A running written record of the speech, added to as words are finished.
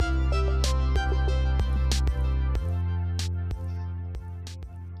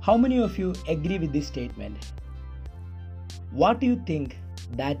How many of you agree with this statement? What do you think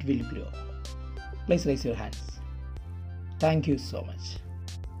that will grow? Please raise your hands. Thank you so much.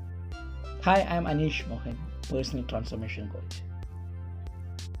 Hi, I am Anish Mohan, Personal Transformation Coach.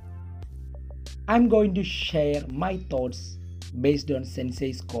 I'm going to share my thoughts based on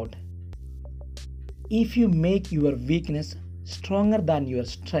Sensei's quote. If you make your weakness stronger than your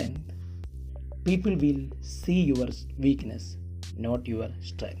strength, people will see your weakness, not your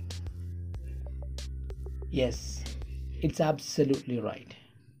strength. Yes, it's absolutely right.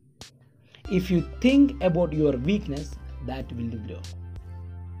 If you think about your weakness, that will grow.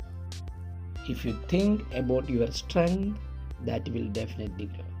 If you think about your strength, that will definitely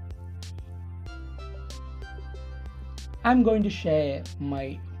grow. I'm going to share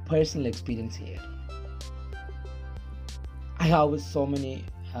my personal experience here. I have so many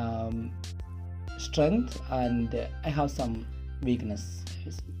strength and I have some weakness.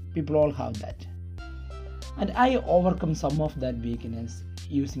 People all have that. And I overcome some of that weakness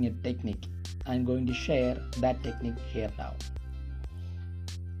using a technique. I'm going to share that technique here now.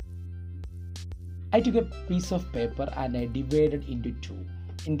 I took a piece of paper and I divided into two.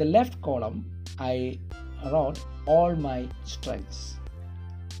 In the left column, I wrote all my strengths.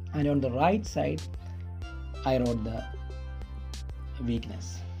 And on the right side, I wrote the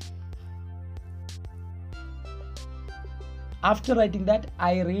weakness. After writing that,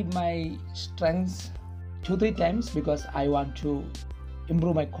 I read my strengths 2-3 times because I want to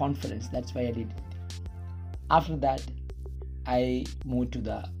improve my confidence. That's why I did it. After that, I moved to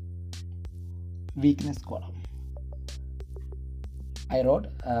the weakness column. I wrote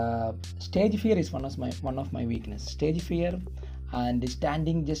stage fear is one of my weakness. Stage fear and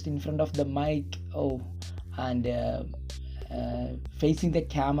standing just in front of the mic, and facing the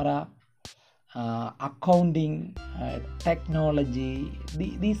camera, accounting, technology.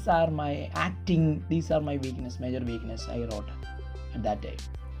 These are my acting. These are my weakness, major weakness. I wrote at that time.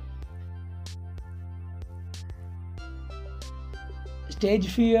 Stage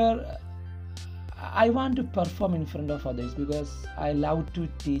fear. I want to perform in front of others because I love to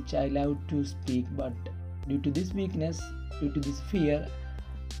teach, I love to speak, but due to this weakness, due to this fear,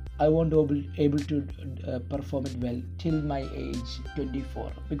 I won't be able to perform it well till my age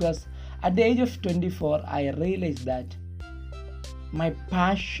 24. Because at the age of 24, I realized that my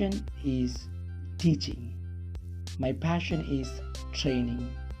passion is teaching. My passion is training.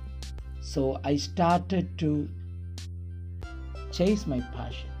 So I started to chase my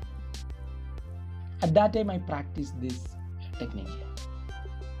passion. At that time, I practiced this technique.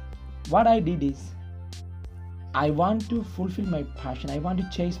 What I did is, I want to fulfill my passion. I want to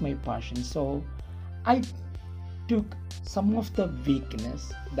chase my passion. So I took some of the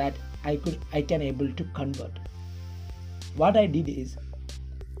weakness that I can able to convert. What I did is,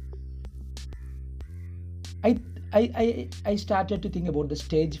 I started to think about the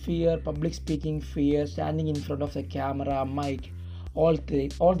stage fear, public speaking fear, standing in front of the camera, mic, all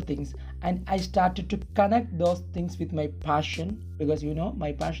the things, and I started to connect those things with my passion, because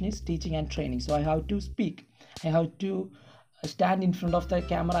my passion is teaching and training. So I have to speak, I have to stand in front of the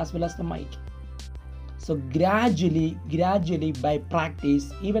camera as well as the mic. So gradually by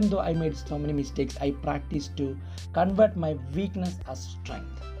practice, even though I made so many mistakes, I practiced to convert my weakness as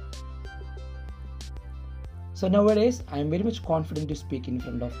strength. So nowadays I am very much confident to speak in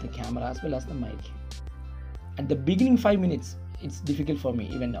front of the camera as well as the mic. At the beginning 5 minutes, it's difficult for me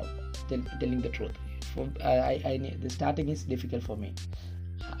even now, telling the truth. The starting is difficult for me,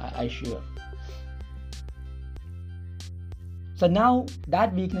 I sure. So now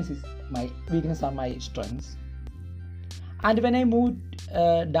that weakness are my strengths. And when I moved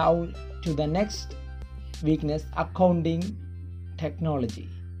down to the next weakness, accounting, technology.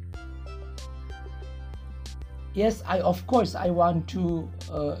 Yes, I want to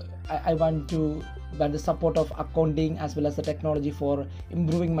the support of accounting as well as the technology for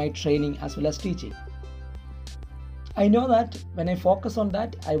improving my training as well as teaching. I know that when I focus on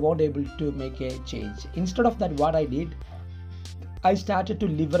that, I won't able to make a change. Instead of that, what I did, I started to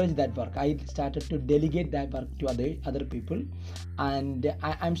leverage that work. I started to delegate that work to other people, and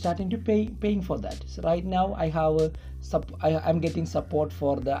I'm starting to paying for that. So right now I'm getting support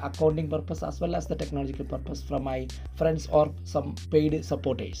for the accounting purpose as well as the technological purpose from my friends or some paid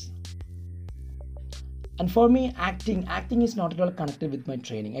supporters. And for me, acting is not at all connected with my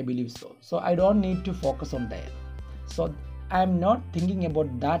training, I believe so. So I don't need to focus on there. So I'm not thinking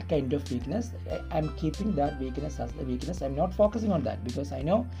about that kind of weakness. I'm keeping that weakness as the weakness. I'm not focusing on that because I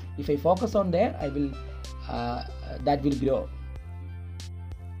know if I focus on there, I will that will grow.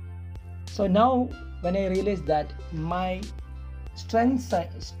 So now when I realize that my strength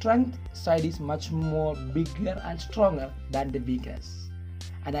side is much more bigger and stronger than the weakness,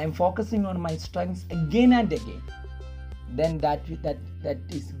 and I am focusing on my strengths again and again. Then that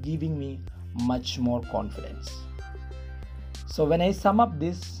is giving me much more confidence. So when I sum up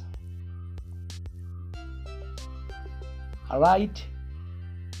this, alright,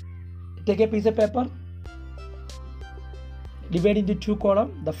 take a piece of paper, divide into two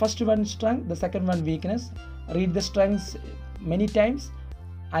columns. The first one strength, the second one weakness. Read the strengths many times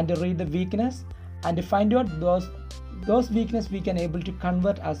and read the weakness, and find out those weakness we can able to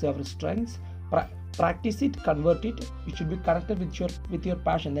convert as our strengths. Practice it, convert it. It should be connected with your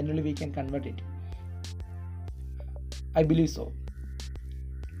passion, then only we can convert it. I believe so.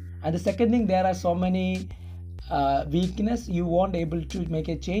 And the second thing, there are so many weakness you won't able to make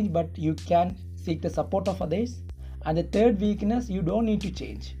a change, but you can seek the support of others. And the third weakness, you don't need to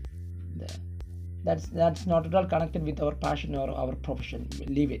change. That's not at all connected with our passion or our profession.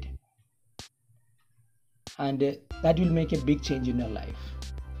 Leave it, and that will make a big change in your life.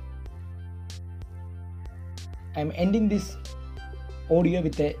 I'm ending this audio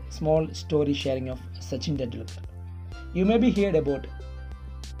with a small story sharing of Sachin Tendulkar. You may be heard about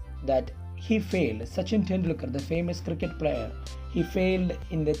that he failed. Sachin Tendulkar, the famous cricket player, he failed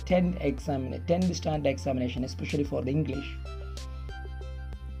in the 10th standard examination, especially for the English.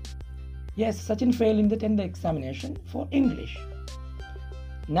 Yes, Sachin failed in the 10th examination for English.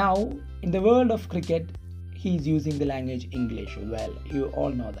 Now, in the world of cricket, he is using the language English. Well, you all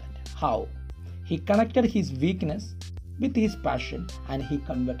know that. How? He connected his weakness with his passion and he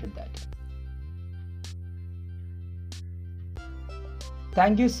converted that.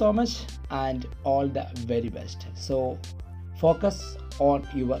 Thank you so much and all the very best. So, focus on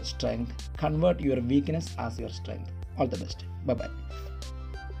your strength. Convert your weakness as your strength. All the best. Bye-bye.